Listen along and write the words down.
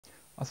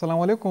السلام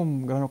علیکم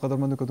ګرانو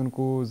قدرمنو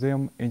کتونکو، زه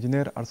یم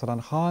انجینیر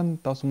ارسلان خان.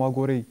 تاسو ما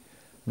ګورئ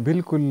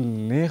بالکل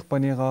نیغ په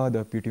نیغه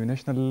د پی ټي وي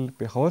نېشنل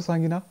پېښور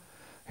څانګې.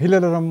 هیله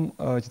لرم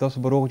چې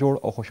تاسو به روغ جوړ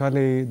او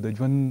خوشحاله د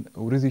ژوند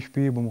ورځې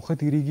شپې به مو ښه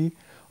تېرېږي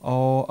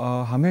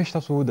او همیش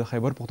تاسو د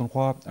خیبر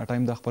پښتونخوا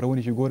ټایم د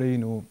خپرونې چې ګورئ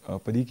نو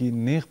په دې کې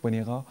نیغ په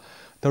نیغه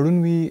تړون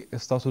وي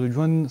ستاسو د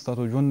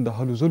ژوند د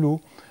هلو ځلو،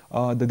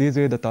 د دې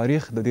ځای د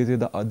تاریخ، د دې ځای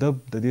د ادب،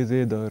 د دې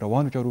ځای د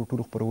روانو چارو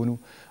ټولو خپرونو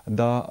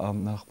دا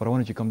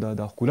خپرونه چې کوم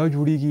د ښکلا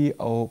جوړیږي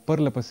او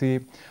پرله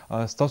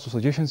پسې ستاسو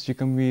سجیشنز چې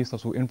کوم وي،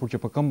 ستاسو انپوټ چې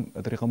په کوم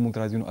طریقه موږ ته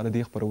راځي نو هله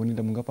دې خپرونې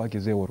له موږ پاکې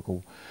ځای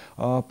ورکوو.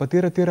 په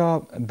تیره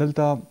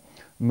دلته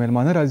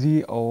میلمانه راځي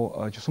او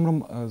چې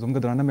څومره زموږ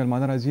درانه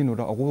میلمانه راځي نو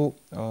د هغو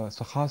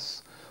څه خاص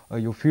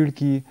یو فیلډ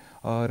کې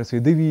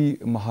رسېده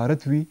وي،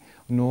 مهارت وي،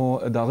 نو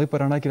د هغې په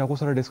رڼا کې د هغو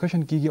سره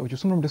ډسکشن کېږي او چې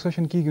څومره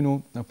ډسکشن کېږي نو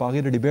په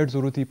هغې د ډیبیټ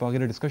ضرورت وي، په هغې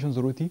د ډسکشن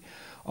ضرورت وي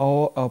او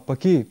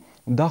پکې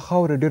دا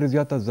خاوره ډېره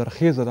زیاته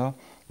زرخیزه ده،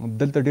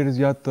 دلته ډېر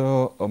زیات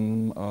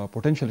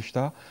پوټنشل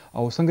شته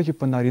او څنګه چې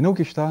په نارینو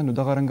کې شته نو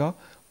دغه رنګه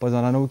په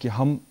زنانو کې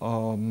هم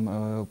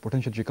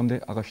پوټنشل چې کوم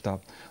دی هغه شته.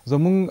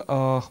 زموږ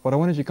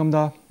خپرونه چې کوم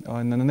ده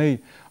نننۍ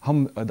هم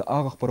د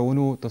هغه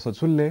خپرونو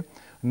تسلسل دی.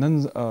 نن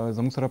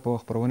زموږ سره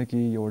په خپرونه کې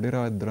یو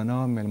ډېره درنه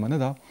میلمنه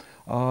ده.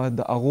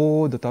 د هغو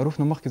د تعارف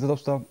نه مخکې زه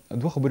تاسو ته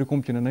دوه خبرې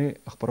کوم چې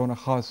نننۍ خپرونه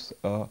خاص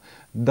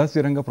داسې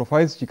رنګه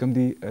پروفایلز چې کوم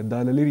دي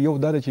دا له لرې یو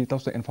دا ده چې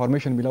تاسو ته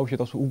انفارمیشن میلاو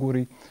شي، تاسو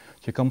وګورئ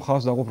چې کوم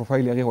خاص د هغو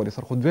پروفایل هغې حوالې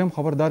سره. خو دویم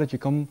خبر دا ده چې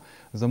کوم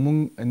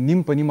زموږ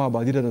نیم په نیمه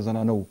آبادي ده د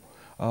زنانو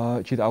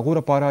چې د هغو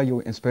لپاره یو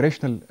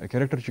انسپریشنل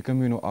کریکټر چې کوم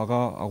وي نو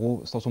هغو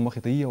ستاسو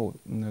مخې ته وي او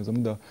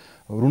زموږ د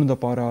ورونو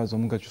دپاره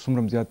زموږ چې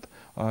څومره زیات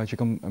چې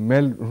کوم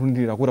میل ورونه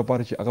دي د هغو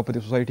لپاره چې هغه په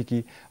دې سوسایټي کې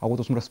هغو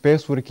ته څومره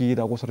سپیس ورکړي،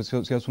 د هغو سره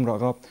زیات څومره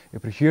هغه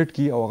اپریشیټ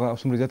کړي او هغه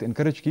څومره زیات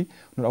انکریج کړي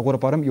نو د هغو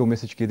لپاره هم یو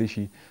میسج کیدی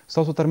شي.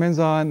 ستاسو ترمنځ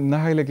نه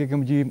هیله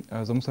کېږم جي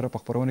زموږ سره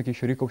په خپرونه کې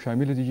شریک او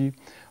شامل دي جي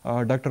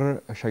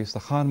ډاکټر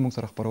شایسته خان موږ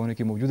سره خپرونه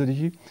کې موجوده دي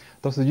جي.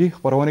 تاسو جي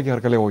خپرونه کې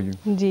هرکلی وایو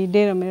جی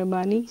ډېره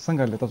مهرباني.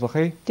 څنګه له تاسو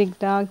ښه؟ ټیک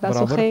ټاک،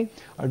 تاسو ښه؟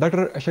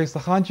 ډاکټر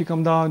شایسته خان چې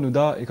کوم دا نو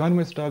دا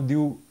اکانومیسټ اف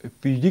دیو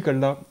پی ایچ ډي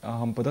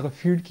کړله هم په دغه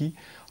فیلډ کې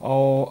او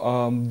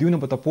دیو نه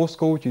په تپوس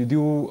کوو چې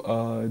دیو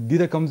دې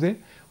د کوم ځای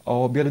او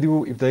بیا د دیو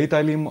ابتدایي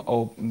تعلیم او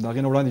د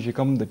هغې نه وړاندې چې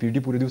کوم د پی ایچ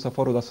ډي پورې دیو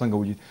سفر و دا څنګه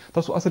وجي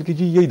تاسو اصل کې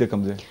جي یی د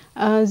کوم ځای؟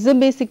 زه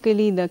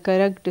بیسیکلی د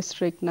کرک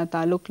ډسټریکټ نه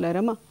تعلق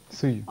لرم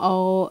او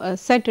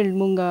سیټلډ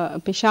مونږ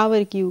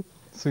پېښور کې یو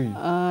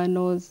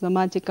نو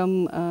زما چې کوم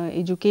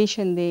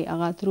ایجوکیشن دی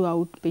هغه تھرو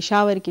آوټ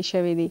پېښور کې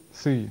شوی دی.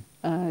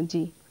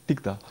 جی ټیک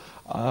ده.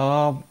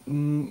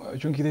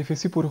 چونکې د اف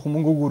ایس سی پورې خو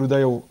موږ وګورو دا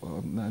یو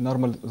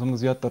نارمل زموږ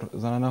زیاتر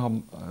زنانه هم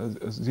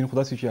ځینې خو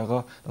داسې چې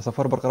هغه د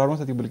سفر برقرار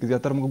ونه ساتي بلکې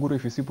زیاتره موږ وګورو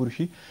اف ایس سی پورې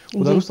شي.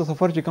 خو دا وروسته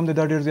سفر چې کوم دی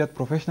دا ډېر زیات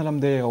پروفیشنل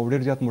هم دی او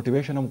ډېر زیات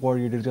موټیویشن هم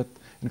غواړي، ډېر زیات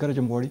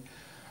انکریج هم غواړي.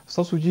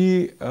 ستاسو جي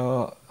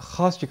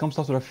خاص چې کوم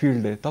ستاسو دا فیلډ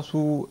دی تاسو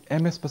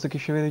ایم ایس په څه کې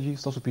شوی دی جي؟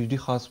 ستاسو پی ایچ ډي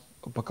خاص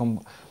په کوم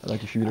دا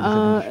کې شوي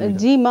دی؟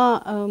 جی ما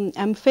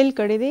ایم فل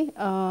کړی دی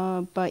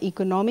په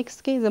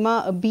اکنامکس کې. زما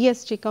بی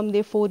ایس چې کوم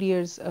دی 4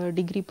 ایئرز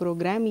ډیګري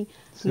پروګرام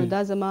نو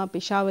دا زما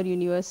پېښور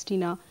یونیورسټي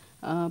نه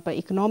په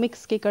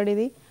اکنامکس کې کړی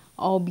دی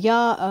او بیا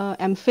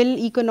ایم فل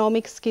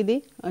اکنامکس کې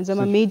دی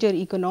زما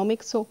میجر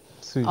اکنامکس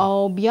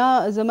او بیا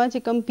زما چې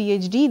کوم پی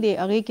ایچ ډي دی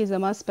هغې کې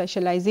زما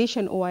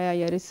سپیشلایزیشن وایا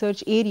یا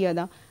ریسرچ ایریا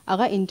ده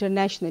هغه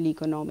انټرنیشنل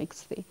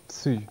اکنامکس دی.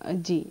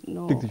 جی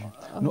نو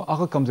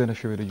هغه کوم ځای نه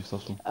شوی دی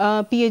ستاسو؟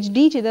 پی ایچ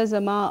ډي چې ده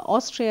زما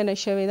آسټریا نه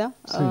شوې ده،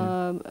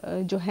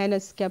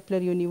 جوهانس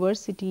کیپلر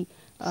یونیورسټي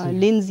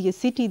لینز یې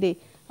سټي دی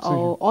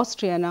او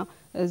آسټریا نه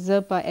زه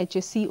په ایچ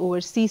ایس سی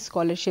اوورسیز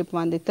سکالرشپ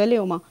باندې تللی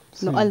وم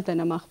نو هلته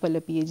نه ما خپله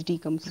پی ایچ ډي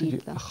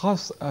کمپلیټ ده.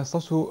 خاص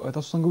تاسو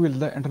څنګه ویل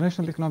دا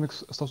انټرنیشنل اکنامکس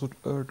ستاسو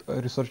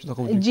ریسرچ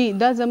دغه جی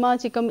دا زما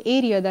چې کوم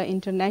ایریا ده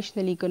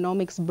انټرنیشنل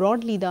اکنامکس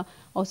براډلی ده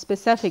او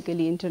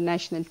سپیسیفیکلی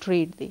انټرنیشنل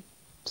ټریډ دی.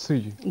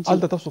 صحیح.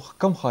 هلته تاسو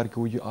کوم ښار کې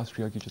وجي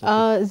آسټریا کې چې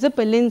زه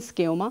په لینز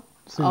کې وم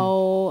او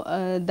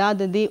دا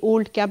د دې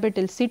اولډ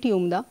کیپټل سټي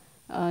هم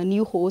ده.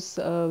 نیو خو اوس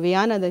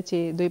ویانا ده چې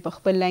دوی په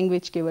خپل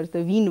لینګویج کې ورته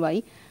وین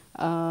وایي.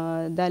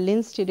 دا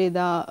لینز چې دی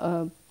دا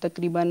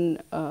تقریبا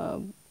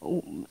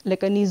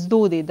لکه نږدو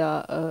دی دا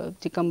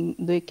چې کوم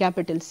دوی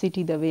کیپټل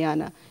سټي د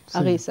ویانا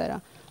هغې سره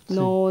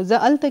نو زه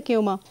هلته کې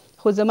وم.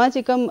 خو زما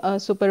چې کوم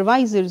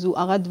سپروایزرز وو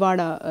هغه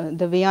دواړه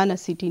د ویانا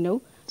سټي نه وو،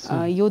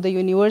 یو د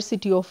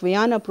یونیورسټي اف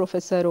ویانا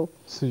پروفیسر او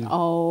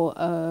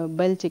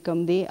بل چې کوم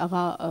دی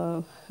هغه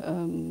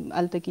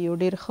هلته کې یو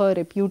ډېر ښه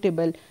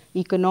ریپیوټیبل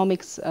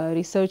اکنامکس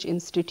ریسرچ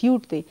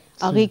انسټیټیوټ دی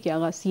هغې کې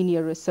هغه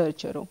سینیر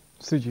ریسرچر و.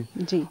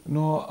 جی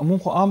نو موږ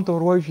خو عام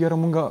طور وایو چې یاره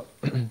موږ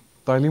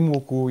تعلیم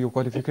وکړو یو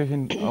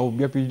کوالیفیکیشن او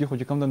بیا پی ایچ ډي خو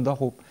چې کوم دا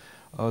خو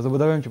زه به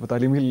دا وایم چې په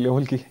تعلیمي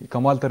لیول کې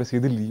کمال ته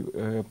رسېدلي.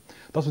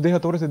 تاسو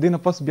دې ته ورسېد دې نه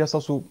پس بیا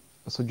ستاسو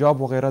سو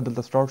جاب وغیرہ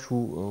دلته سٹارټ شو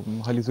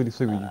هلي ځلي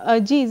سوي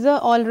جی زه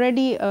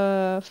already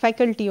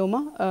faculty یم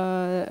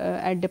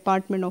at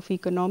Department of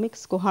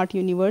Economics کوهاټ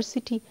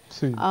یونیورسيټي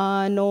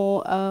نو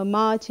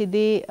ما چې د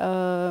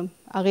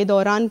هغه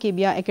دوران کې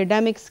بیا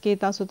اکیډمیکس کې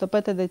تاسو ته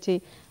پته ده چې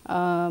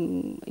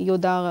یو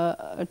دا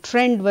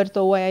ټرند ورته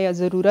وایي یا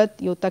ضرورت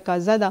یو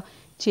تقاضا ده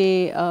چې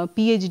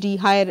پی ایچ ډي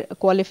هایر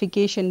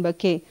کوالیفیکیشن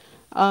بکې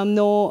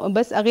نو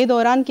بس هغه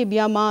دوران کې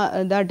بیا ما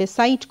دا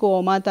ډیسایډ کو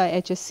ما ته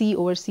ایچ ایس سی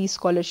اوورسی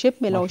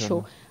سکالرشپ ملو شو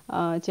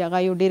چې هغه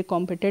یو ډیر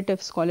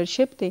کمپټیټیو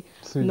سکالرشپ دی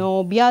نو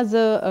بیا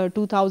زه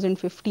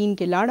 2015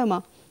 کې لاړم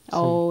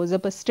او زه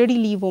په سټډي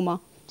لیو وم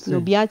نو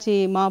بیا چې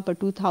ما په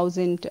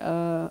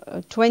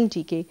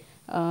 2020 کې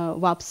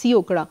واپسی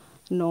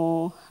وکړه نو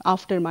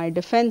آفټر مای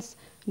ډیفنس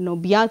نو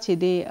بیا چې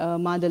د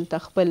ما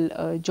دلته خپل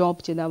جاب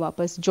چې دا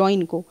واپس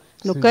جوائن کو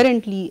نو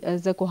کرنٹلی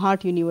زه کوهاټ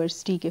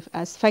یونیورسيټي کې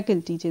ایز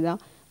فیکلټي چې دا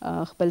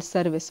خپل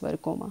سرویس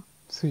ورکوم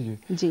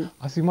صحیح جی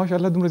اسی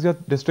ماشاءالله دومره زیات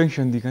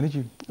ډسټینکشن دي کنه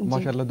چې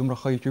ماشاءالله دومره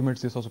ښه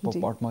اچیومنټس دي تاسو په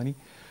پارت مانی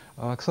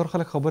اکثر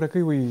خلک خبره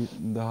کوي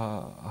د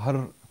هر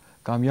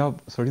کامیاب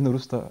سړی نه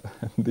وروسته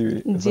د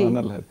ځان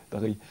له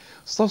دغه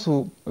تاسو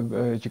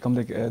چې کوم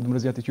د دومره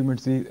زیات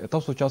اچیومنټس دي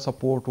تاسو چا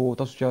سپورټ او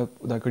تاسو چا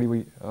دا کړی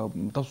وي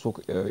تاسو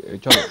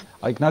چا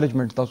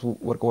اکنالجمنت تاسو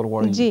ورکول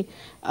غواړئ جی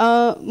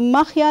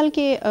ما خیال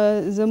کې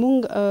زموږ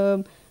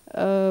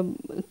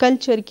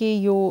کلچر کې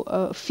یو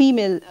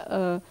فیمیل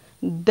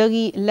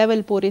دغی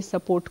لیول پورې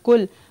سپورټ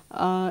کول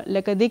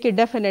لکه دې کې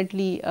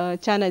ډیفینیټلی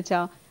چا نه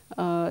چا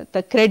ته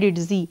کریډټ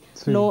زی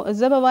نو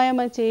زه به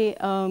وایم چې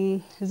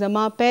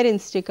زما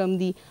پیرنټس چې کوم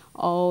دي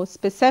او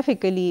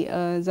سپیسیفیکلی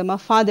زما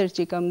فادر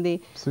چې کوم دی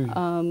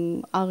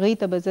هغې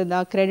ته به زه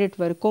دا کریډټ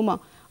ورکوم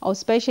او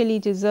سپیشلی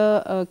چې زه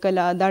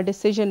کله دا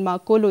ډیسیژن ما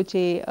کولو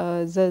چې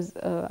زه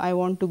آی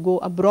وانټ ټو گو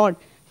ابراډ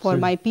for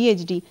my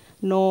PhD.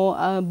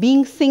 No,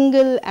 being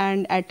single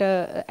and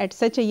at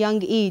such a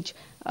young age,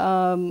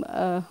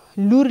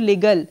 lure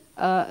legal,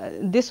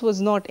 this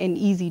was not an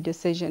easy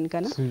decision.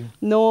 Kana?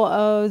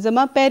 No,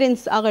 zama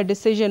parents aga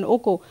decision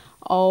oko.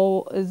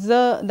 او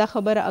زه دا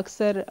خبره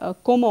اکثر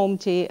کوم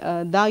چې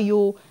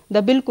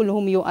دا بالکل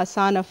هم یو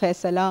اسانه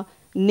فیصله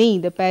نه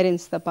د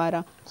پیرنټس لپاره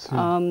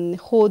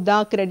خو دا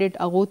کریډټ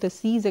هغو ته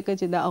سی ځکه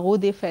چې د هغو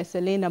د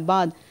فیصلې نه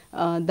بعد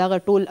دغه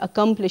ټول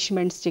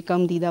اکمپلیشمنټس چې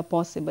کم دي دا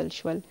پاسبل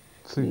شول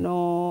نو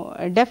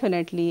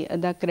ډیفینیټلی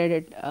دا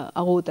کریډټ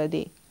هغو ته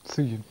دی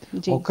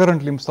او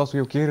کرنټلی تاسو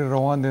یو کیریر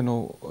روان دی نو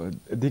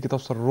دې کې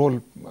تاسو رول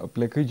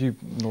پلی کوي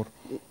نور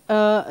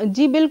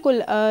جی بالکل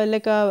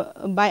لکه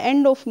باي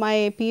اینڈ اف مای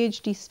پی ایچ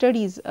ڈی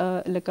سټډیز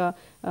لکه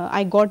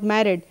آی ګاٹ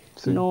میریډ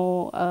نو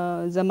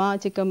زما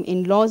چې کوم ان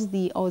لاز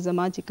دي او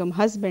زما چې کوم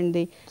هسبند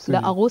دی د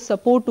هغو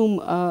سپورټ هم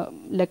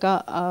لکه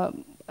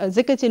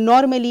ځکه چې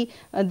نارملی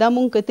دا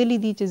مونږ کتلی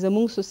دي چې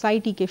زمونږ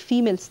سوسایټي کې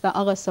فیمیلز ته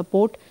هغه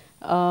سپورټ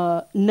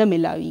نه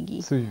ملاویږي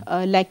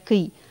لایک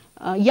کوي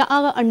یا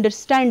هغه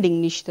انډرسټانډینګ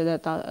نشته دا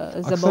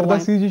اکثر دا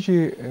سیږي چې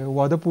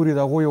واده پوری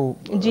دا یو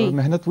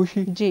مهنت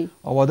وشي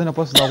او واده نه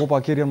پس دا په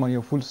کیریر باندې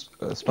یو فل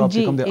سټاپ چې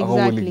کوم دی هغه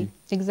ولګي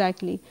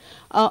ایگزیکټلی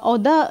او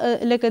دا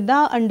لکه دا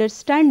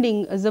انډرسټانډینګ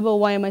زه به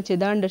وایم چې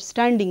دا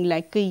انډرسټانډینګ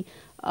لایک کوي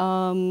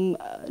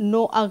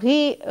نو هغه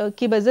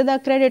کې به زه دا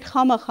کریډټ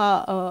خامخا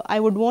آی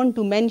وډ وانټ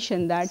ټو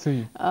منشن دیٹ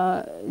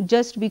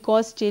جسٹ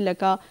بیکاز چې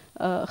لکه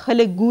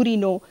خلک ګوري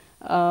نو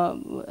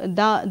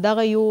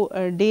دغه یو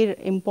ډیر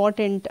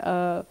امپورټنٹ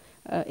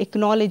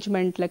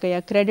اکنالجمنٹ لکه یا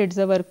کریډټ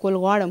زه ورکول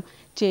غواړم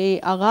چې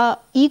هغه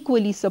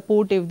ایکولی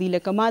سپورټیو دي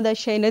لکه ما دا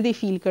شی نه دی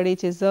فیل کړی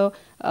چې زه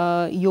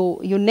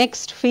یو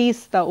نیکسٹ فیز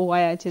ته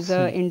ووایا چې زه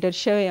انټر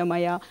شوی یم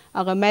یا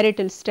هغه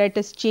میریټل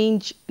سټیټس چینج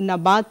نه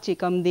بعد چې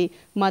کوم دی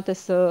ما ته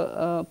څه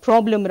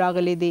پرابلم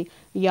راغلی دی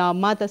یا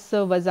ما ته څه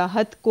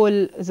وضاحت کول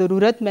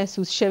ضرورت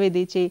محسوس شوی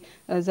دی چې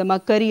زما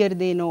کریئر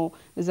دی نو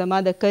زما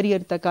د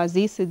کریئر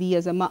تقاضې څه دي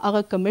یا زما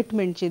هغه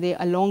کمټمنټ چې دی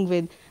الانګ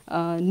ود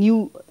نیو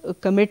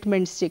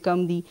کمټمنټس چې کم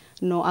دي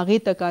نو هغې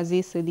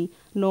تقاضې څه دي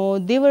نو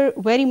دے ور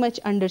ویری مچ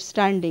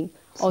انډرسټانډینګ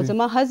او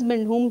زما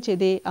هسبند هم چې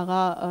دی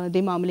هغه د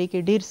معاملې کې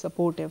ډیر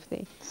سپورټیو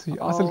دی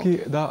اصل کې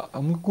دا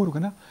موږ ګورو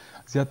کنه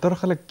زیاتره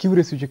خلک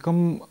کیوریس چې کم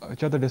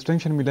چا د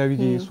ډسټینکشن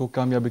ملاویږي سو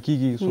کامیاب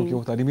کیږي سو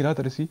کې تعلیمي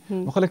راته رسی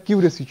نو خلک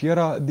کیوریس چې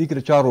یاره دې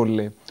کې چا رول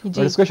لې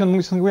ډسکشن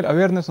موږ څنګه ویل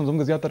اویرنس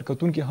زموږ زیاتره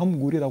کتون کې هم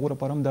ګوري دا غوړه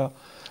پرم دا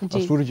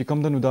سټوري چې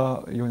کم دنو دا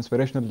یو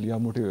انسپریشنل یا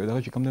موټیو دا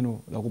چې کم دنو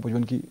دا په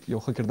ژوند کې یو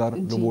ښه کردار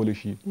لوبول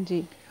شي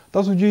جی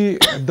تاسو جی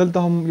دلته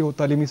هم یو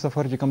تعلیمي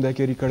سفر چې کم دا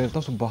کیری کړی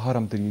تاسو بهر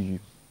هم تریږي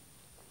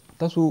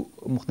تاسو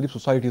مختلف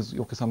سوسایټیز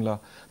یو قسم لا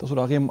تاسو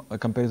راغې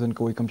کمپیریزن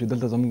کوئ کوم چې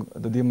دلته زموږ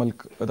د دې ملک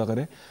دغه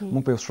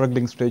موږ په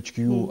سټرګلینګ سټیج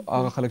کې یو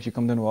هغه خلک چې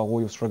کم دنو هغه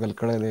یو سټرګل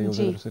کړی دی یو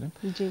ځل سره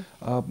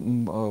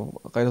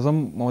قائد اعظم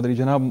محمد علي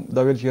جناب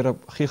دا ویل چې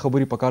خې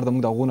خبري پکار د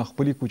موږ د غو نه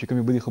خپلې کو چې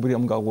کومې بدی خبري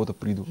موږ هغه ته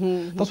پریدو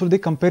تاسو دې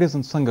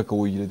کمپیریزن څنګه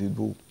کوئ د دې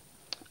دوه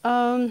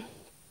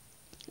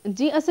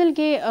جی اصل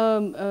کې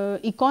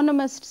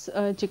اکانومسټس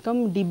چې کوم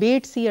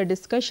ډیبیټس یا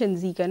ډسکشنز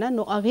یې کنه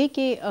نو هغه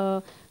کې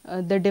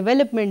د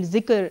ډیولپمنٹ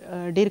ذکر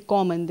ډیر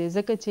کامن دی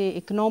ځکه چې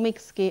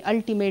اکنامکس کې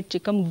الټیمیټ چې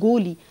کوم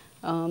ګولي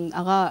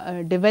هغه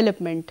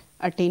ډیولپمنٹ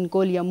اټین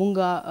کول یا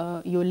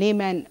مونږه یو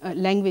لیمن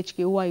لینګویج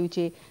کې وایو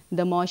چې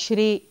د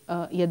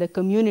معاشرې یا د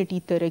کمیونټي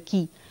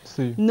ترقی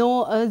نو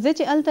زه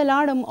چې الته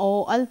لاړم او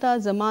الته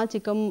زما چې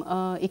کوم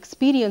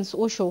ایکسپیرینس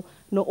وشو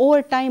نو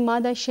اوور ټایم ما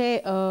دا شی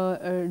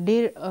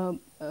ډیر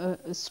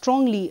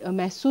سټرونګلی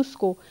محسوس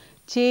کو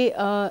چې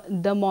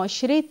د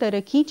معاشرې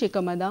ترقی چې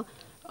کومه ده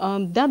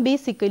دا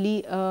بیسیکلی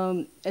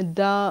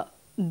د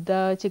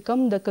چې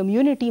کوم د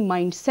کمیونټي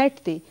مایند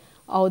سیټ دی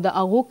او د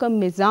هغو کم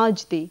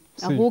مزاج دی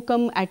هغو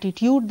کم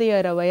اټیټیوډ دی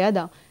یا رویه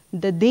ده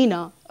د دې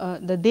نه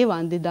د دې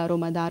باندې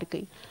دارومدار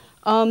کوي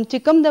چې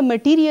کوم د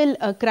مټیریل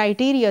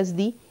کرایټیریاز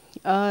دي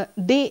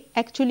they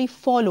actually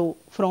follow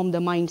from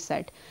the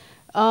mindset.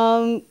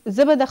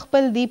 زه به د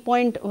خپل دی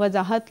پوینټ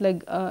وضاحت لږ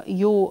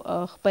یو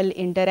خپل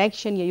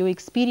انټریکشن یا یو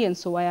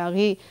ایکسپیرینس وای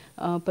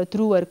هغې په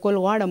ترو ورکول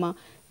غواړم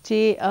چې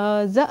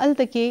زه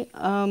هلته کې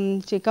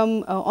چې کوم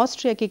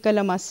آسټریا کې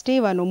کله ما سټې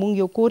وه نو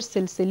موږ یو کورس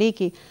سلسلې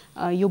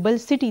کې یو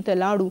بل سټي ته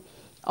لاړو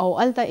او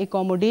هلته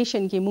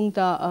اکاموډیشن کې موږ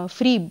ته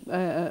فری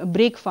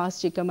بریکفاسټ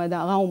چې کومه ده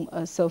هغه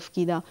هم سرو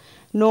کېده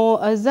نو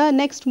زه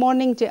نیکسټ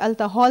مارننګ چې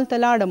هلته هال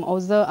ته لاړم او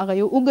زه هغه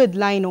یو اوږد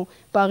لاین و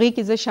په هغې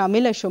کې زه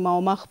شامله شوم او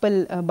ما خپل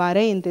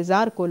باره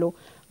انتظار کولو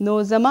نو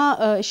زما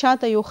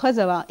شاته یو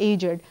ښځه وه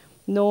ایجډ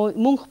نو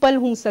مونږ خپل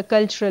هم څه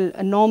کلچرل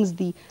نارمز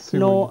دي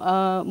نو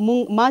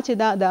ما چې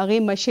د هغې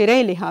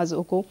مشرۍ لحاظ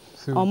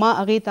وکړو او ما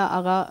هغې ته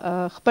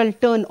هغه خپل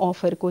ټرن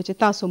آفر کو چې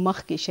تاسو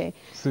مخکې شئ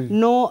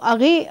نو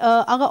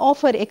هغه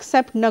آفر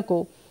ایکسپټ نه کو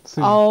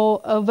او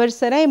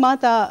ورسره ما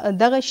ته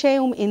دغه شی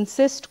هم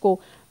انسسټ کو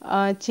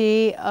چې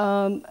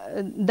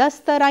دا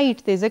ستا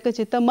رایټ دی ځکه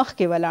چې ته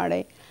مخکې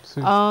ولاړی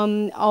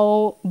او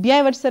بیا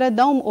یې ورسره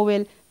دا هم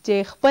وویل چې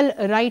خپل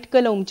رایټ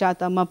کله هم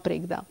چاته مه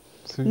پرېږده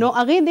نو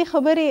هغې دې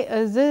خبرې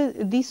زه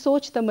دې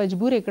سوچ ته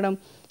مجبور کړم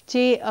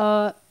چې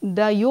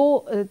د یو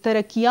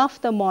ترقي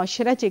یافته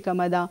معاشره چې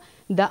کومه ده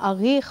د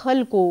هغې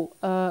خلکو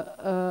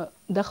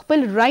د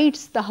خپل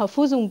رایټس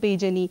تحفظ هم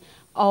پیژني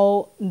او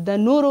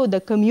د نورو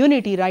د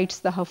کمیونټي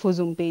رایټس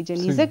تحفظ هم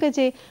پیژني ځکه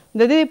چې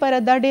د دې لپاره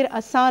دا ډېر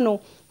اسانو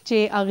چې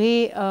هغې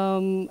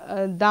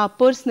دا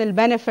پرسنل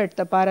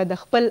بینیفټ دپاره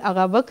د خپل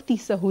هغه وقتي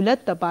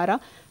سهولت دپاره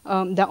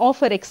د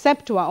آفر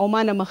ایکسپټ وه او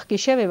ما نه مخکې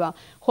شوې وه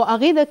خو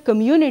هغې د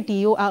کمیونټي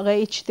یو هغه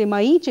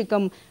اجتماعي چې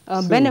کوم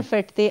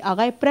بینیفټ دی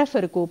هغه یې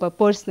پریفر کو په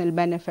پرسنل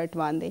بینیفټ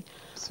باندې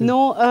نو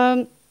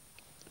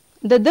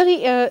د دغې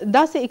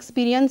داسې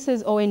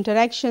ایکسپیرینسز او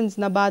انټریکشنز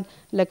نه بعد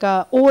لکه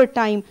اوور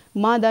ټایم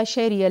ما دا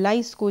شی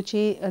ریلایز کو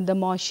چې د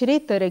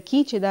معاشرې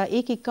ترقي چې دا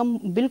ایک کم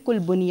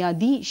بالکل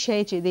بنیادی شی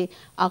چې دی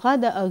هغه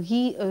د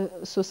هغې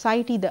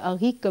سوسایټي د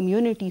هغې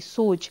کمیونټي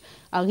سوچ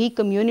هغې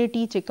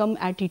کمیونټي چې کم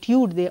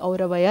اټیټیوډ دی او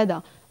رویه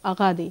ده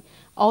هغه دی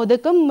او د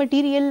کم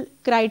مټیریل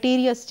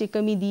کرایټیریاز چې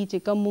کمی دي چې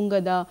کم مونږ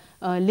د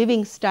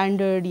لیوینګ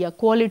سټانډرډ یا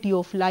کوالټي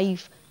آف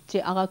لایف چې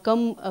هغه کم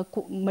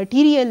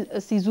مټیریل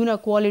سیزونه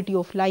کوالټي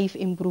آف لایف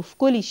امپروف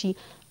کولی شي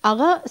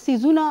هغه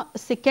سیزونه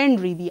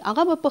سیکنډري دي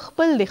هغه به په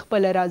خپل د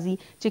خپله راځي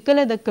چې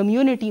کله د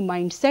کمیونټي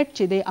مایند سیټ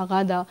چې دی هغه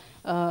د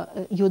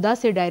یو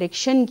داسې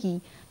ډایرکشن کی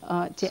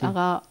چې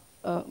هغه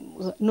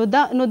نو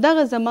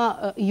دغه زما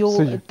یو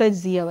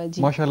تجزیه وه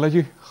جی ماشاءالله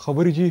جی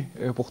خبرې جی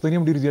پوښتنې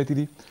هم ډېرې زیاتې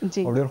دي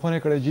او ډېر خوند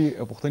یې کړی جی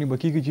پوښتنې به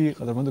کېږي جی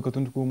قدرمندو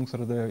کتونکو موږ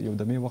سره د یو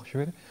دمې وخت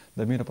شوی دی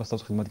دمې نه پس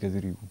تاسو خدمت کې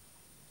حاضر یو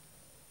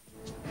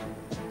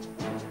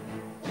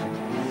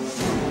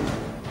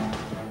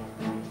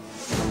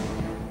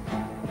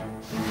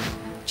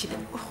چې د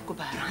اوښکو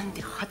باران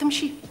دې ختم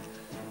شي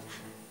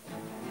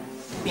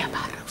بیا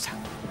بهر راوځه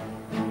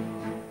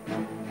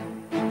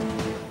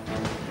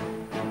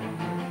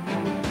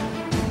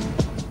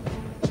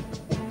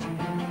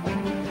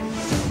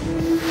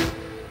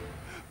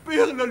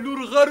پیغله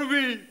لور غر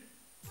وي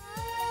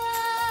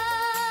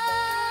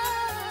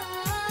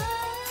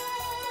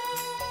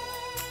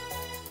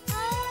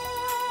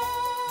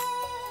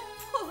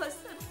خو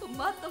حسن خو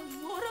ما ته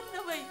مورم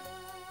نه وایي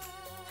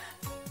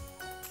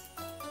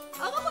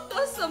هغه خو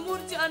تاسو ته مور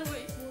جان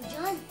وایي مور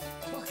جان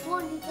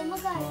پښتون دې ته مه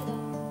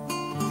کارېږه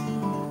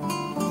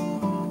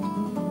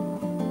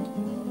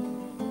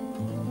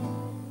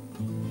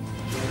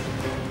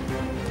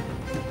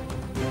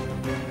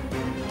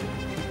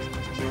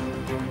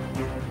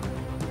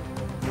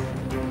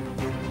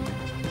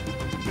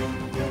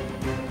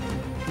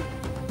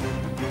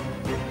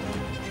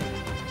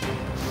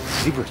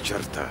ځي به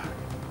چېرته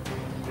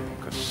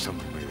قسم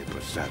مې دی په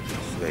ذات د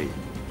خدای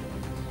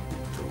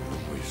د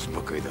ورومو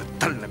ځمکه یې د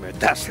تل نه مې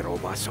داسې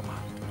راوباسمه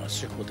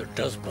هسې خو د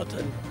ډز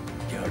بدن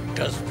یا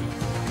ډز وي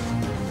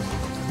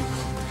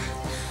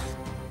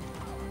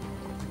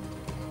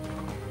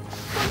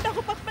کونډه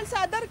خو په خپل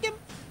څادر کې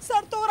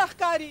سرتوره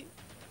ښکاري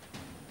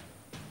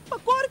په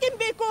کور کې هم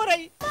بې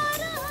کوری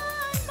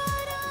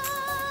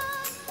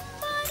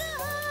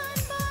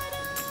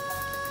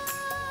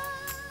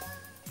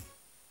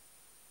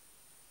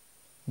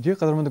جی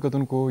قدرمندو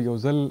کتونکو یو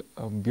ځل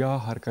بیا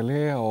هرکلی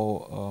او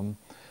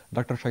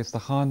ډاکټر شایسته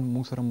خان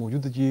موږ سره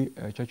موجود دي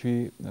چا چې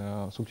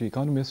څوک چې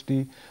اکانومیسټ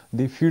دي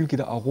د فیلډ کې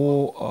د هغو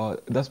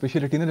دا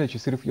سپیشلیټي نه ده چې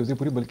صرف یو ځای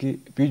پورې بلکې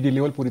پی ایچ ډي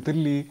لیول پورې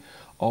تللي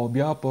او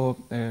بیا په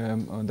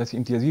داسې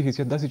امتیازي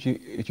حیثیت داسې چې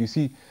ایچ ای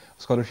سی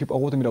سکالرشپ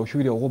هغه ته ملاو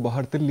شوي دي، هغه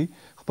بهر تللی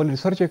خپل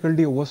ریسرچ یې کړی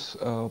دی، اوس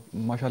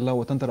ماشاءالله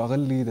وطن ته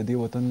راغلی د دې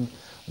وطن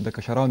د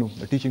کشرانو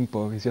د ټیچینګ په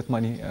حیثیت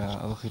باندې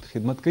هغه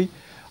خدمت کوي.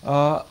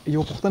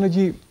 یو پوښتنه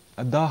جی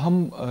دا هم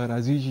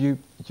راځي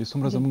چې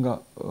څومره زمونږ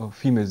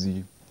فیمیلز دي،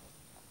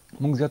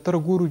 مونږ زیاتره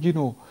ګورو جی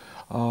نو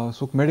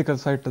څوک میډیکل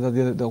سایډ ته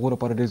د هغو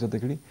لپاره ډېر زیاته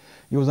کړي،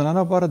 یو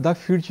زنانه لپاره دا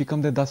فیلډ چې کوم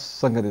دی دا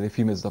څنګه دی د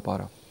فیمیلز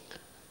لپاره؟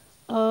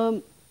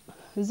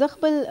 زه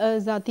خپل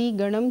ذاتي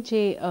ګڼم چې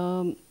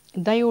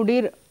دا یو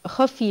ډېر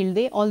ښه فیلډ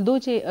دی، آلدو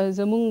چې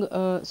زموږ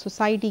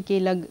سوسایټي کې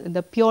لږ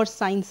د پیور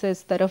ساینسز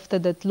طرف ته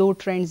د تلو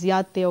ټرینډ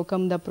زیات دی او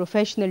کم د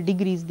پروفیشنل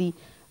ډیګریز دي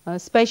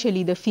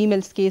سپیشلی د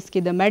فیمیلز کیس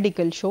کې د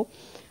میډیکل شو،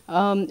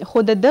 خو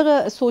د دغه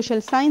سوشل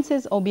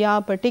ساینسز او بیا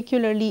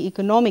پرټیکولرلی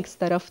اکنامکس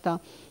طرف ته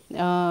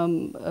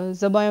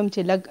زه به وایم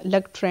چې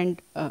لږ ټرینډ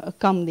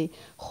کم دی.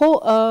 خو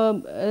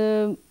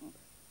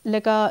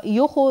لکه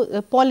یو خو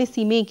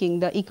پالیسی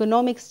میکینګ د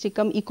اکنامکس چې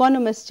کم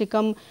اکانومست چې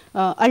کم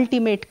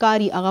الټیمیټ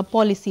کاری هغه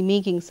پالیسی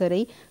میکینګ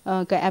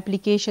سره که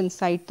اپلیکیشن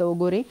سایټ ته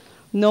وګورئ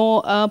نو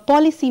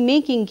پالیسی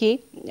میکینګ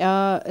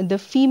کې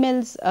د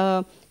فیمیلز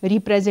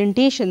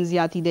ریپرزنټیشن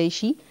زیاتی دی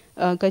شي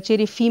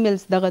کچېرې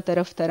فیمیلز دغه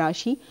طرف ته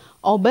راشي،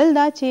 او بل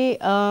دا چې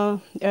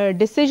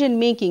ډیسیژن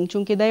میکینګ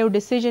چونکې دا یو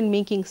ډیسیژن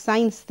میکینګ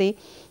ساینس دی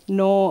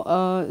نو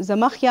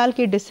زما خیال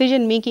کې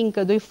ډیسیژن میکینګ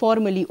که دوی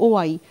فارملی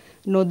ووایي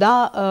نو دا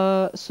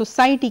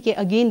سوسایټي کې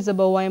اگین زه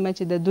به وایم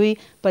چې د دوی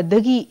په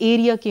دغي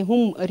ایریا کې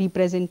هم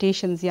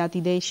ریپرزنټیشن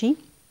زیاتی دی شي.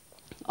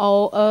 او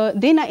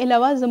دې نه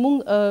علاوه زموږ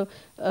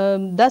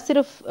دا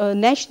صرف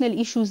نیشنل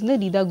ایشوز نه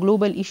دي، دا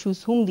ګلوبل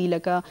ایشوز هم دي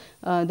لکه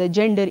د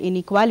جنډر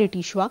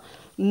انیکوالټي شوه.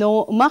 نو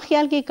ما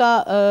خیال کې کا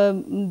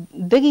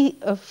دغي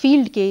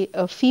فیلډ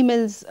کې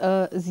فیمیلز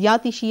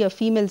زیاتی شي یا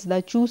فیمیلز دا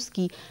چوز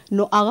کی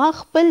نو هغه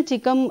خپل چې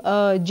کم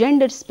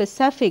جنډر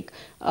سپیسیفک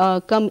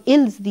کم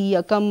ایلز دي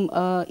یا کم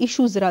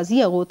ایشوز راځي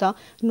هغه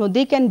ته نو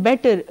دے کین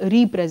بیٹر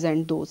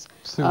ریپرزینٹ دوز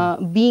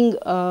بینګ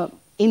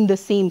ان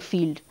د سیم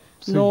فیلډ.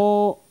 نو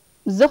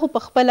زه خو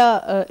په خپله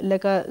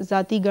لکه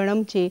ذاتی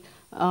ګڼم چې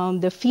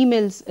د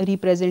فیمیلز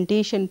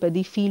ریپرزنټیشن په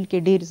دې فیلډ کې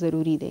ډیر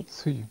ضروری دی.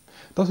 صحیح.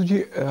 تاسو چې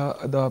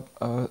د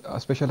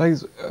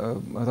سپیشلایز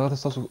دغه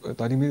تاسو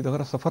تعلیمي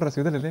دغه سفر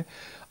رسیدلی دی،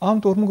 عام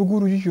طور موږ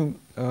ګورو چې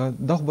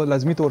دا خو به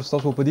لازمي طور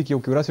ستاسو په دې کې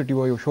یو کیوراسټي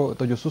وه، یو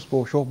تجسس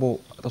به شوق به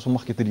تاسو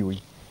مخکې تللي وي.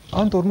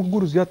 عام طور موږ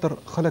ګورو زیاتر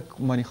خلک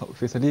باندې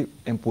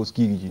فیصلې امپوز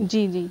کیږي.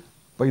 جی جی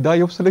پیدا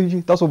یو څه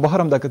لګي تاسو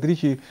بهر هم دا کتري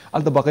چې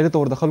هلته باقاعده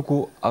طور د خلکو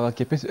هغه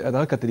کیپیسټي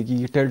دغه کتري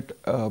کېږي ټیلټ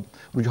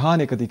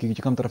رجحان یې کتري کېږي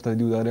چې کوم طرف ته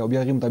دی ودرې او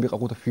بیا هغې مطابق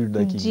هغو ته فیډ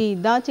دا کېږي. جی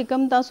دا چې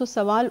کوم تاسو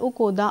سوال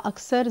وکړو دا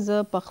اکثر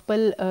زه په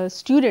خپل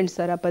سټوډنټ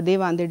سره په دې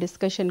باندې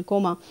ډسکشن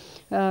کوم،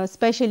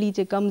 سپیشلی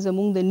چې کوم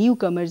زموږ د نیو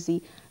کمرز دي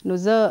نو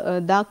زه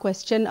دا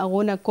کوېسچن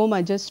هغو نه کوم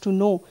جسټ ټو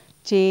نو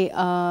چې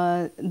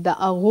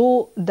د هغو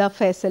د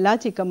فیصله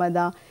چې کومه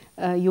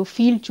ده یو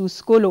فیلډ چوز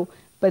کولو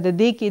په د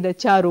دې کې د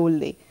چا رول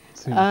دی،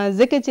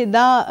 ځکه چې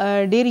دا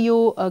ډیر یو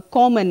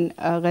کامن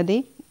هغه دی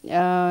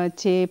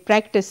چې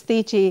پریکټس دی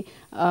چې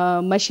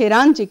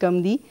مشران چې کم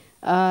دي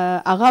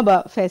هغه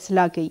به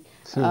فیصله کوي،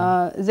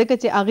 ځکه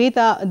چې هغې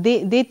ته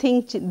دے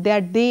تھنک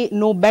دیٹ دے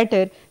نو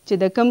بیټر چې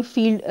د کم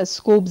فیلډ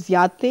سکوپ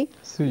زیات دی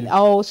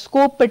او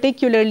سکوپ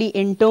پرټیکولرلی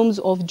ان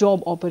ټرمز آف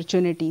جاب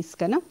اپرچونیټیز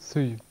که نه.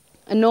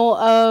 نو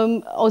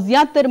او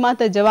زیاتر ما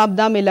ته جواب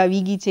دا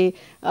ملاویږي چې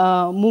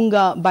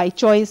مونږه بای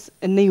چویس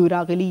نه یو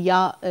راغلي یا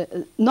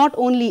ناٹ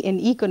اونلی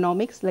ان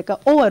اکنامکس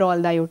لکه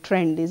اوورال دا یو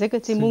ټرینډ دی، ځکه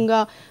چې مونږه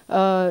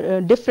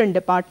ډفرنٹ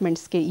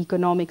ډپارټمنټس کې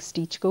اکنامکس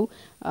ټیچ کو،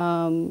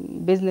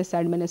 بزنس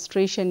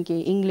ایڈمنسټریشن کې،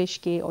 انګلیش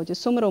کې، او چې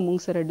څومره مونږ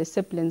سره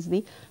ډسپلنز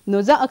دي نو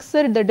زه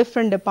اکثر د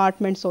ډفرنٹ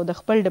ډپارټمنټس او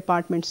د خپل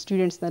ډپارټمنټ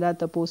سټوډنټس نه دا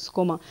تپوس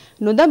کوم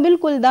نو دا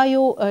بالکل دا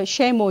یو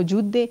شی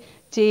موجود دی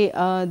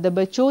چې د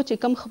بچو چې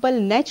کم خپل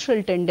نیچرل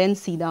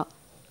ټینډنسي ده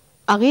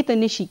هغې ته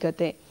نشي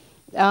کتی.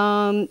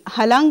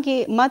 حالانکه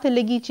ما ته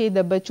لګي چې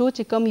د بچو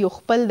چې کم یو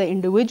خپل د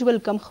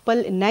انډیویجول کم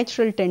خپل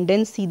نیچرل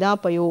ټینډنسي ده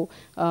په یو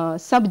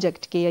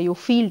سبجیکټ کې یا یو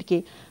فیلډ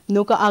کې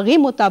نو که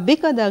هغې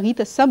مطابقه د هغې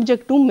ته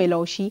سبجیکټ هم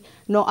میلاو شي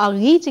نو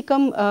هغې چې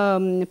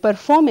کم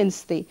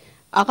پرفارمنس دی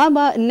هغه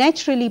به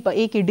نیچرلی په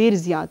ای کې ډیر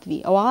زیات وي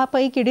او هغه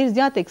په ای کې ډیر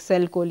زیات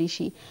ایکسل کولی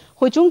شي،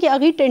 خو چونکې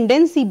هغې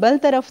ټینډنسي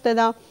بل طرف ته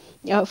ده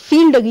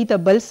فیلډ هغې ته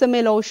بل څه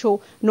میلاو شو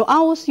نو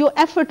اوس یو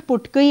ایفرټ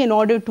پټ کوي ان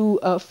order to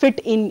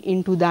fit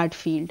into that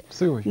field.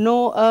 نو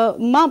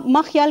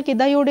ما خیال کې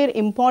دا یو ډېر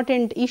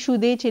امپورټنټ ایشو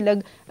دی چې لږ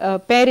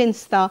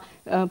پیرنټس ته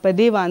په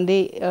دې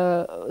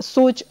باندې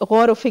سوچ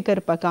غور و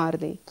فکر پکار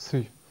دی.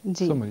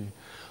 جی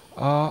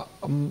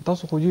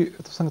تاسو خو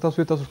څنګه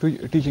تاسو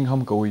ټیچینګ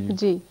هم کوئ،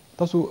 جی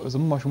تاسو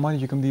زموږ ماشومان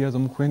چې کوم دي یا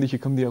زموږ خویندې چې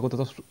کوم دي هغو ته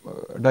تاسو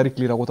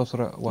ډایرکټلی هغو تاسو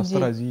سره واسطه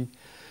راځي،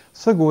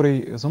 څه ګورئ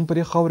زموږ په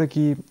دې خاوره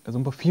کې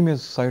زموږ په فیمیل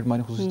سایډ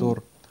باندې خصوصي طور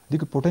دې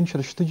کې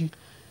پوټنشل شته جي؟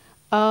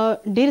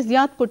 ډیر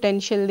زیات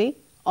پوټنشل دی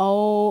او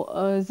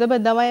زه به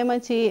دا وایم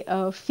چې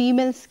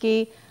فیمیلز کې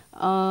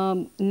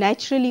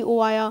نیچرلی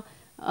ووایا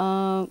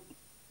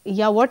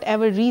یا واټ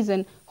ایور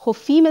ریزن خو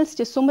فیمیلز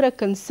چې څومره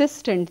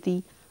کنسسټنټ دي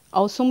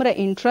او څومره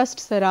انټرست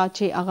سره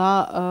چې هغه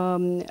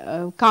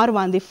کار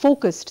باندې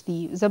فوکسډ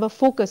دي، زه به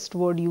فوکسډ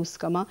ورډ یوز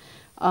کما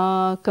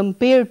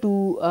کمپیر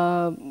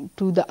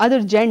ټو د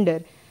ادر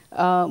جینډر.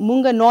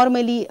 مونږ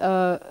نارملی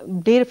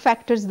ډیر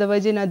فیکټرز د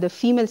وجې نه د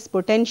فیمیلز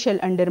پوټینشل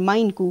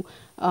انډرماین کو،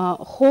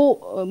 خو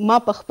ما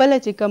په خپله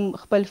چې کوم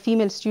خپل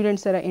فیمیل سټوډنټ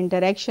سره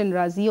انټریکشن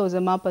راځي او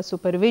زما په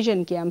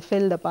سپرویژن کې ام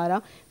فل دپاره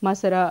ما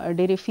سره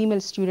ډېرې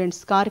فیمیل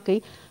سټوډنټس کار کوي،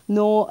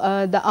 نو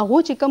د هغو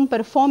چې کوم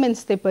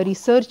پرفارمنس دی په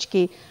ریسرچ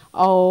کې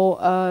او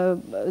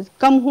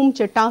کم هم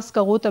چې ټاسک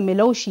هغو ته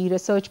ملو شي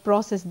ریسرچ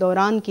پروسس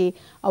دوران کې،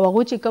 او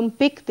هغو چې کوم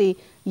پک دی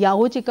یا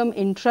هغو چې کوم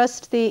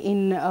انټرست دی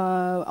ان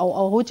او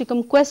هغو چې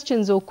کوم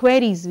کوېسچنز او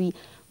کویریز وي،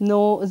 نو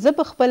زه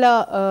په خپله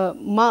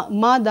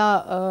ما دا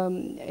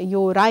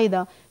یو رای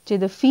ده چې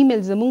د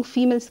فیمیل زموږ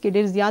فیمیلز کې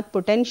ډېر زیات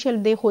پوټینشل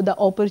دی، خو د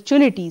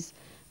اپرچونیټیز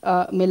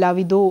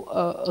ملاویدو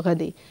غه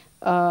دی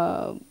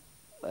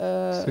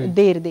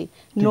ډیر دی،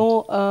 نو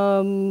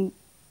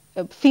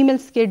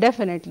فیمیلز کې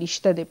ډیفینیټلی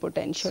شته دی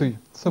پوټینشل. صحیح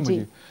سمجھي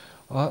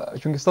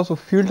چونکې تاسو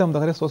فیلډ هم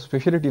دغه تاسو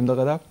سپیشلیټي هم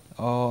دغه ده،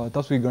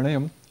 تاسو یې ګڼئ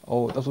هم او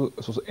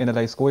تاسو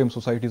انالایز کوئ هم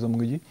سوسایټي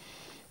زموږ جي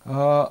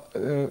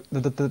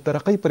د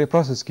ترقۍ پرې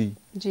پروسس کې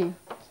جی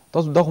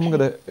تاسو دا خو موږ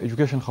د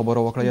ایجوکیشن خبره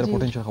وکړه یا د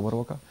پوټینشل خبره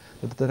وکړه،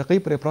 د ترقۍ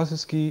پرې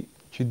پروسس کې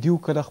چې دیو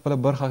کله خپله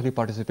برخه اخلي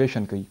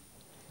پارټیسپیشن کوي،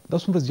 دا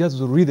څومره زیات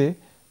ضروری دی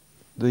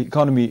د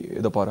اکانومي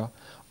دپاره،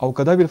 او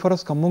که دا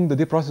بالفرض که موږ د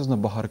دې پروسس نه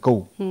بهر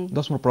کوو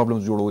دا څومره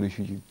پرابلمز جوړولی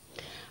شي جي؟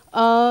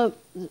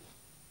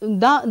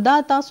 دا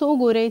تاسو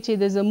وګورئ چې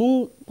د زموږ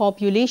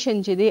پاپولیشن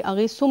چې دی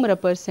هغې څومره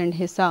پرسنټ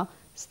حصه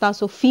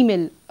ستاسو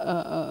فیمیل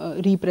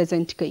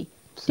ریپرزینټ کوي.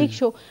 ٹھیک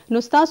شو، نو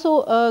ستاسو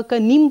که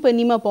نیم په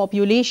نیمه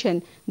پاپولیشن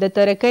د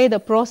ترقۍ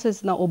د پروسس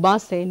نه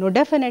وباسئ نو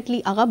ډیفینیټلی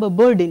هغه به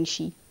برډن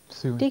شي.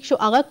 ٹھیک شو،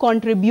 هغه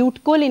کانټریبیوټ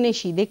کولی نه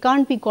شي، دے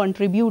کانټ بی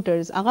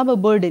کانټریبیوټرز، هغه به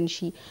برډن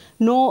شي.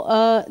 نو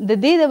د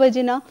دې د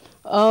وجې نه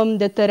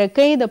د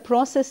ترقۍ د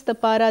پروسس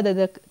دپاره د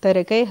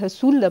ترقۍ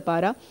حصول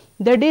دپاره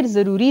د ډېر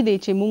ضروري دی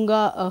چې مونږ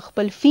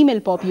خپل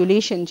فیمیل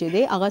پاپولیشن چې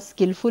دی هغه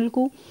سکلفل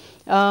کو،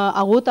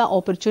 هغو ته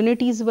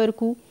اپرچونیټیز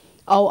ورکو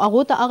او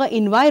هغو ته هغه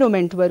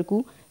انوایرومنټ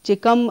ورکو چې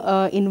کم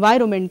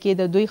انوایرومنټ کې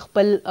د دوی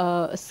خپل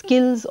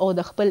سکلز او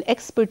د خپل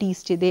ایکسپرټیز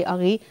چې دی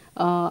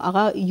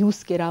هغه یوز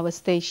کې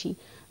راوستی شي.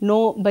 نو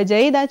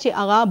بجای دا چې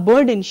هغه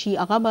برډن شي،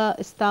 هغه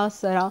به ستا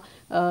سره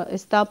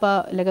ستا په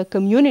لکه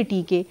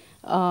کمیونټي کې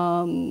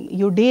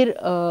یو ډیر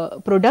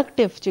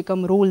پروډکټیو چې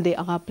کوم رول دی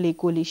هغه پلی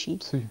کولی شي،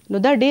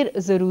 نو دا ډیر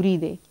ضروری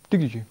دی.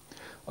 ٹھیک جی،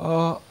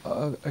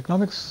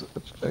 اکنامکس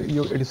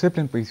یو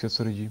ډیسپلین په حیثیت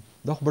سره جی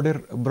دا خو ډیر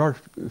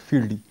براډ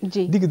فیلډ دی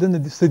جی، دې کې دنه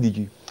څه دی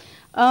جی؟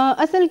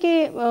 اصل کې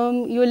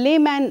یو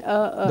لیمن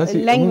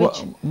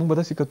لینګویج موږ به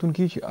داسې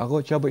کتونکي چې هغه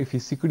چا به اف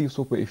ای سی کړي،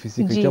 څوک به اف ای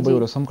سی کوي، چا به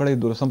یو رسم کړی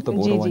دو رسم ته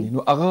به رواني،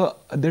 نو هغه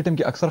دې ټایم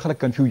کې اکثر خلک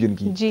کنفیوژن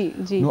کی جی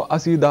جی، نو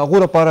اسې د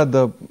هغو لپاره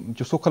د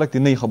چې څوک خلک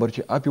نه خبر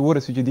چې اپ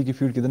ورسې چې دې کې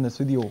فیلډ کې دنه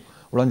څه دی او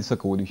وړاندې څه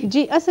کولی شي.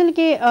 جی اصل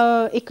کې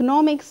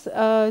اکنامکس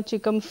چې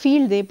کوم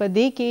فیلډ دی په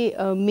دې کې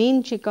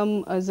مین چې کوم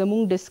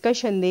زموږ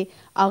ډسکشن دی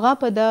هغه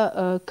په د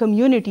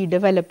کمیونټي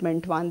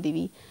ډیولپمنٹ باندې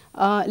وي.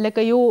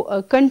 لکه یو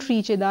کنټری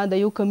چې دا د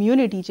یو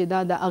کمیونټي چې دا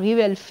د هغې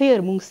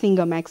ویلفیر مونږ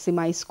څنګه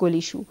میکسیمایز کولی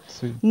شو،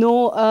 نو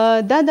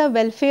دا د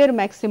ویلفیر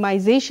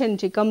میکسیمایزیشن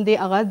چې کوم دی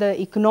هغه د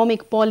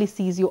اکنامک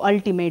پالیسیز یو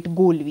الټیمیټ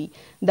گول وي.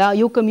 دا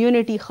یو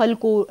کمیونټي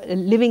خلکو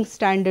لیوینګ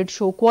سټانډرډ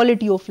شو،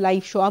 کوالټي آف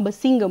لایف شو، هغه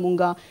څنګه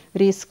مونږه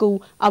ریس کوو،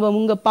 هغه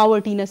مونږه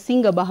پاورټي نه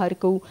څنګه بهر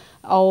کوو،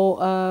 او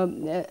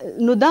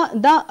نو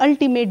دا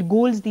الټیمیټ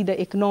گولز دي د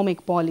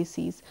اکنامک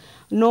پالیسیز.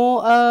 نو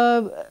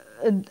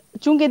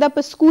چونکې دا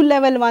په سکول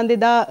لیول باندې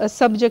دا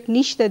سبجیکټ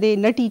نشته دی،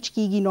 نه ټیچ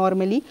کیږي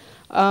نارملی،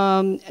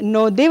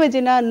 نو دې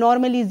وجې نه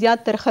نارملی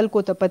زیات تر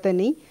خلکو ته پته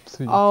نه،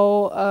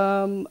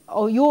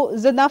 او یو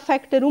زه دا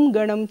فیکټر هم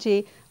ګڼم چې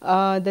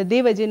د دې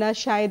وجې نه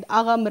شاید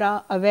هغه مره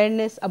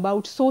اویرنس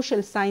اباؤٹ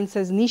سوشل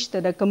ساینسز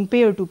نشته ده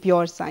کمپیر ټو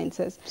پیور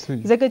ساینسز،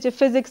 ځکه چې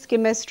فزکس،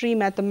 کیمسټري،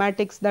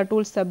 میتھمیټکس دا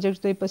ټول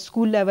سبجیکټس دوی په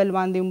سکول لیول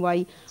باندې هم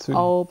وایي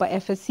او په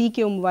اف ایس سی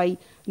کې هم وایي،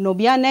 نو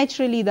بیا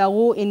نیچرلی دا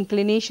غو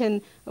انکلینیشن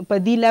په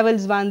دی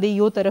لیولز باندې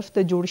یو طرف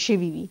ته جوړ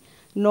شوي وي.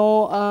 نو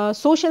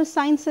سوشل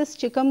ساینسز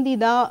چې کوم دي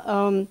دا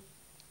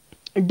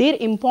ډیر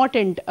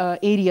امپورټنٹ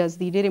ایریاز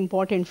دي، ډیر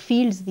امپورټنٹ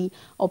فیلډز دي،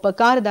 او په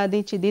کار دا دی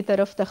چې دې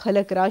طرف ته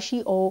خلک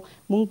راشي او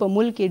مونږ په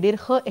ملک کې ډیر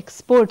ښه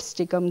ایکسپرټس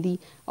چې کوم دي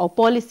او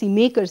پالیسی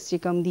میکرز چې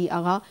کوم دي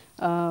هغه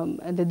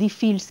د دې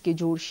فیلډز کې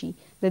جوړ شي.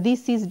 د دې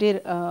سیز ډیر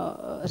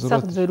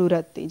سخت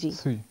ضرورت دی. جی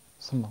صحیح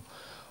سمه.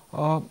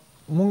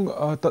 مونږ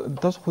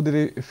تاسو خو د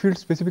فیلډ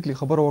سپیسیفیکلی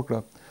خبره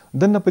وکړه،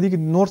 دنه په دې کې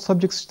نور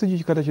سبجیکټس شته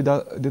چې کله چې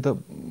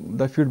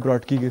دا فیلډ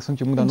براډ کیږي څنګه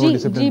چې موږ دا نور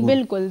ډیسپلین جی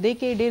بالکل دې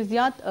کې ډیر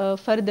زیات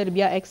فردر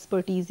بیا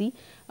ایکسپرټیزي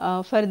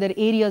further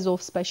areas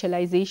of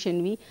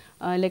specialization وي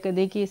لکه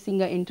د کې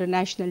څنګه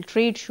انټرنیشنل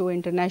ټریډ شو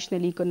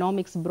انټرنیشنل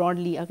اکونومکس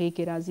براډلی هغه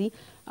کې راځي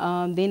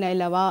دین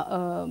علاوه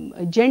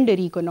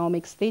جنډر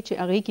اکونومکس ته چې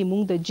هغه کې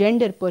موږ د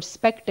جنډر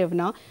پرسپیکټیو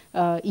نه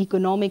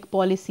اکونومک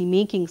پالیسی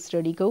میکینګ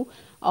سټډي کوو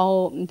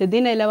او د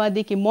دین علاوه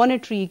د کې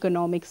مونیټری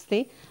اکونومکس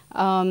ته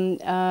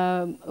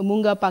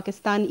مونږه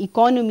پاکستان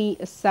اکانومی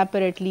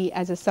سیپریټلی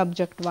ایز ا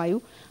سبجیکټ وایو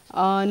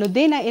نو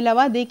دینه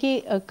علاوه د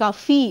کې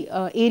کافی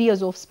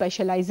ایریاز اف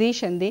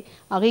سپیشلایزیشن دی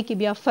هغه کې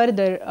بیا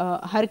فردر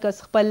هر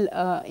کس خپل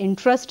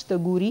انټرست ته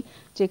ګوري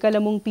چې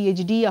کله مونږ پی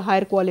ایچ ډي یا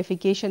هایر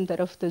کوالیفیکیشن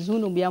طرف ته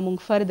ځو نو بیا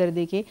مونږ فردر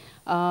دی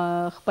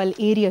کې خپل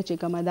ایریا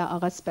چې کومه ده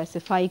هغه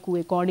سپیسیفای کو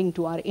اکارډینګ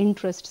ټو آور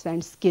انټرستس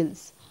اینڈ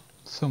سکلز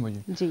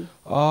سمجھے جی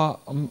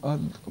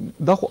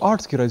دا خو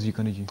آرټس کې راځي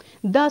کنه جی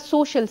دا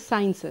سوشل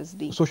ساينسز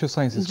دي سوشل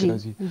ساينسز کې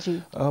راځي جی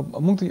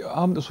موږ ته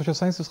عام د سوشل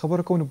ساينسز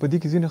خبره کوو نو په دې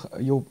کې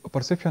ځینې یو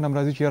پرسپشن هم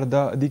راځي چې یار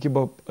دا دې کې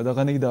به د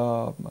غنی د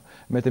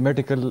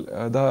میتھمیټیکل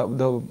دا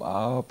د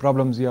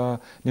پرابلمز یا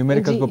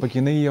نیومریکلز په پکې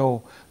نه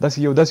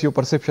یو داس یو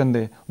پرسپشن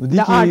دی د دې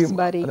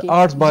کې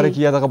آرټس باره کې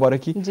یا دغه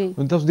باره کې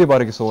نو تاسو دې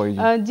باره کې څه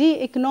وایي جی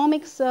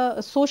اکنامکس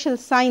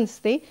سوشل ساينس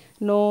دی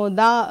نو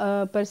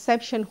دا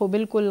پرسپشن خو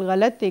بالکل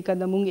غلط دی که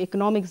د مونږ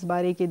اکنامکس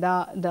باره کې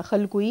دا د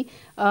خلکو وي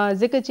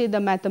ځکه چې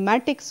د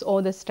میتھمیټکس او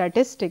د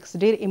سټیټسټکس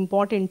ډېر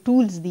امپورټنټ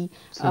ټولز دي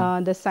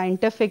د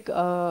ساينټیفک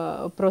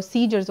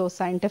پروسیجرز او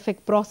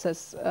ساينټیفک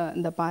پروسس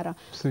دپاره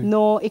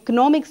نو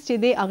اکنامکس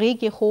چې دی هغې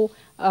کې خو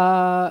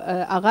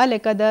هغه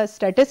لکه د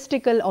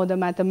سټیټسټیکل او د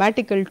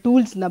میتھمیټیکل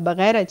ټولز نه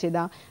بغیر چې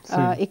دا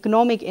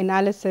اکنامک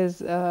انالیسز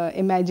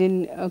امیجن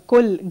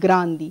کل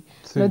ګران دي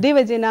نو دې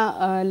وجې نه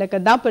لکه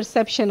دا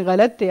پرسپشن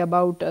غلط دی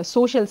اباؤٹ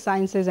سوشل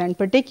ساينسز اینڈ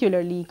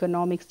پرټیکولرلی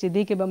اکنامکس چې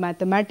دې کې به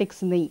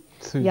میتھمیټکس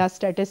نه یا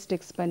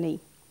سټیټسټکس به نه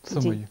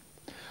سمجھے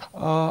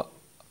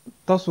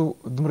تاسو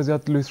دومره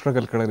زیات لوی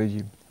سټرګل کړی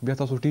جی بیا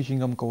تاسو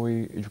ټیچینګ هم کوئ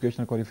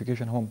ایجوکیشنل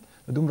کوالیفیکیشن هم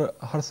دومره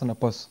هر څه نه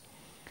پس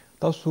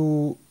تاسو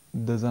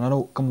د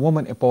زنانو کوم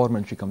وومن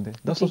امپاورمنټ چې کوم دی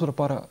دا تاسو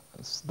لپاره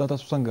دا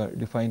تاسو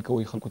څنګه ډیفاین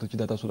کوئ خلکو ته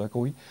چې دا تاسو دا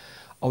کوئ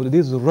او د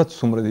دې ضرورت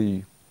څومره دی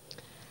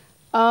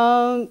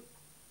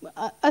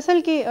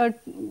اصل کې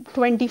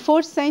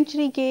 21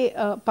 سینچری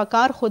کې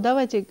پکار خدا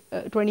و چې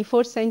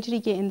 21 سینچری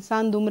کې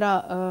انسان دومره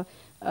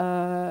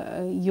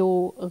یو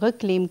غ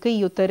کلیم کوي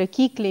یو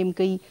ترقی کلیم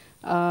کوي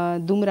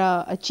دومره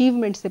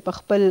اچیومنټس په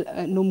خپل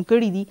نوم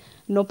کړی دي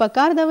نو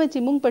پکار دا و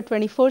چې موږ په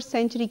 21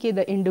 سینچری کې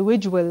د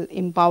انډیویجوال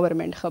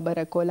امپاورمنٹ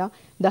خبره کوله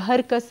د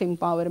هر کس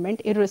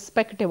امپاورمنٹ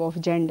ارسپیکټیو اف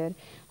جنډر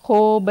خو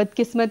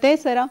بدقسمتۍ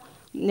سره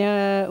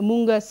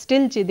موږ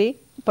سټیل چې دی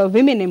په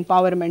ویمن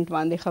امپاورمنٹ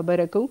باندې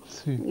خبره کوو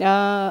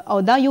او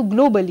دا یو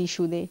ګلوبل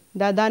ایشو دی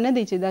دا نه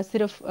دی چې دا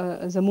صرف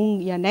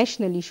زموږ یا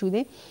نیشنل ایشو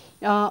دی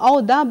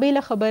او دا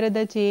بیله خبره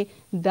ده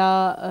چې دا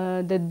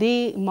د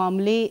دې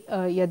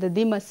معاملې یا د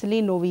دې مسلې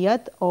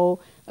نوعیت او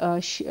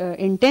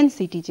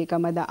انټنسټي چې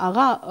کومه ده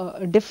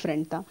هغه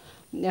ډفرنٹ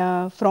ده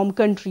فرام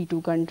کنټری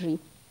ټو کنټری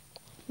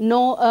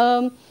نو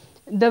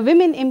د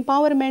ویمن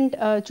امپاورمنٹ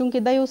چونکه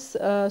دا یو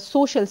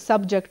سوشل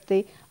سبجیکټ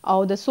دی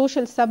او د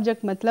سوشل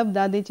سبجیکټ مطلب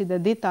دا دی چې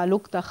د دې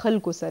تعلق د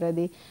خلکو سره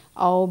دی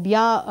او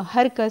بیا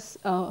هر کس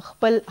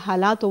خپل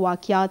حالات او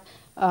واقعات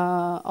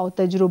او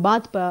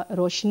تجربات په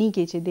روشنی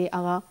کې چې دی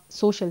هغه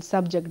سوشل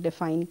سبجیکټ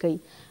ډیفاین کوي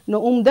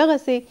نو دغه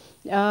سه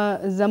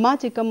زما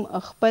چې کوم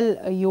خپل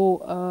یو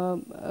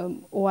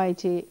وای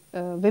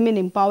چې ویمن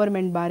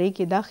امپاورمنٹ باره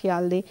کې دا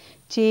خیال دی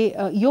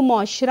چې یو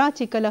معاشره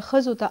چې کله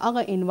ښځو ته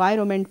هغه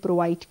انوایرمنټ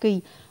پرووایډ کوي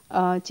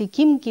چې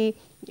کوم کې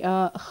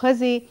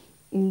ښځې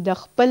د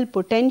خپل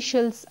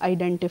پوټینشلز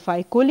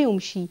آیډنټیفای کولی هم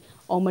شي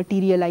او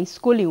مټیریلایز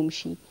کولی هم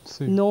شي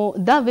نو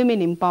دا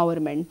ویمن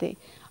امپاورمنٹ دی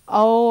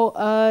او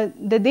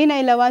د دې نه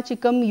علاوه چې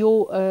کوم یو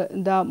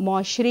د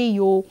معاشرې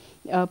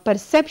یو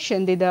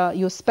پرسپشن دی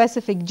د یو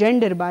سپیسیفک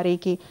جنډر باره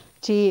کې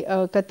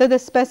چې کته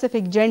د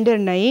سپیسیفک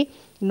جنډر نه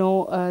یې نو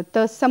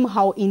ته سم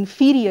هاو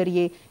انفیریئر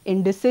یې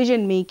ان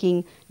ډیسیژن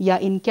میکینګ یا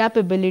ان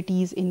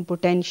کیپبلیټیز ان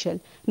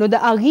پوټینشل نو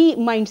د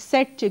هغې مایند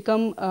سیټ چې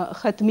کوم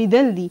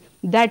ختمیدل دي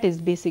دیٹ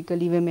از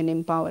بیسیکلی ویمن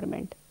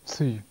امپاورمنٹ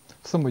صحیح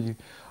سمجھي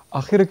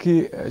اخر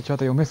کې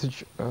چاته یو میسج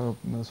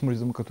سمجھ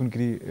زموږ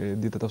کتونکي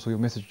دي ته تاسو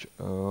یو میسج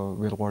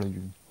ویل غواړئ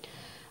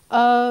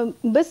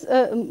بس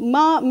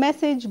ما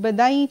میسج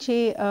بدایي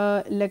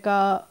چې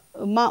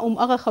لکه ما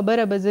هغه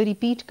خبره به زه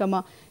ریپیټ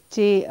کما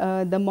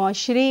چې د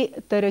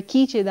معاشرې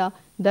ترقی چې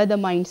دا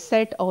د مایند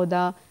سیټ او د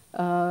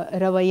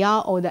رویه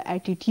او د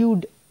اټیټیوډ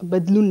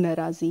بدلون نه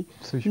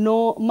راځي نو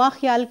ما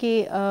خیال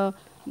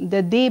کې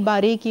د دې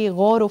باره کې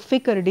غور او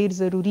فکر ډیر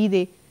ضروری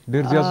دی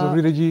ډیر زیات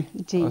ضروری دی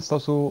جی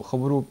تاسو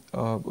خبرو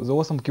زه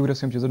اوس هم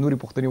کیورس یم چې زه نورې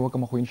پوښتنې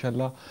وکړم خو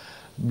انشاءالله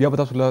بیا به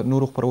تاسو له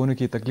نورو خپرونو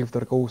کې تکلیف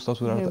درکو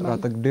تاسو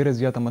راتګ ډیره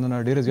زیاته مننه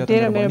ډیره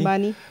زیاته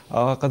مهرباني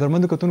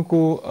قدرمنو کتونکو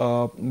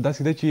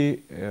داسې ده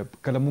چې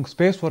کله موږ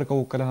سپیس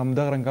ورکوو کله هم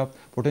دغه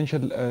رنګه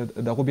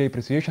پوټینشل دغه بیا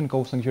اپریسیشن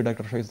کوو څنګه چې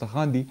ډاکټر شایسته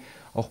خان دي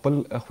او خپل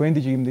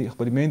خویندې چې کوم دي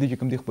خپل میندې چې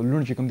کوم دي خپل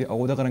لوڼ چې کوم دي او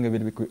دغه رنګه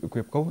ویل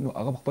اکویپ کوو نو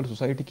هغه خپل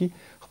سوسایټي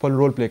کې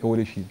خپل رول پلی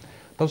کولی شي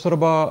تاسو سره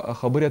به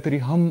خبرې اترې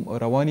هم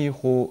روانې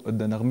خو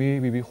د نغمې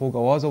بیبي خوږ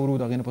اواز اورو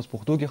د هغې نه پس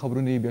پښتو کې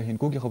خبرونه بیا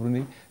هندکو کې خبرونه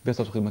بیا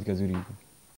ستاسو خدمت کې حاضرېږو.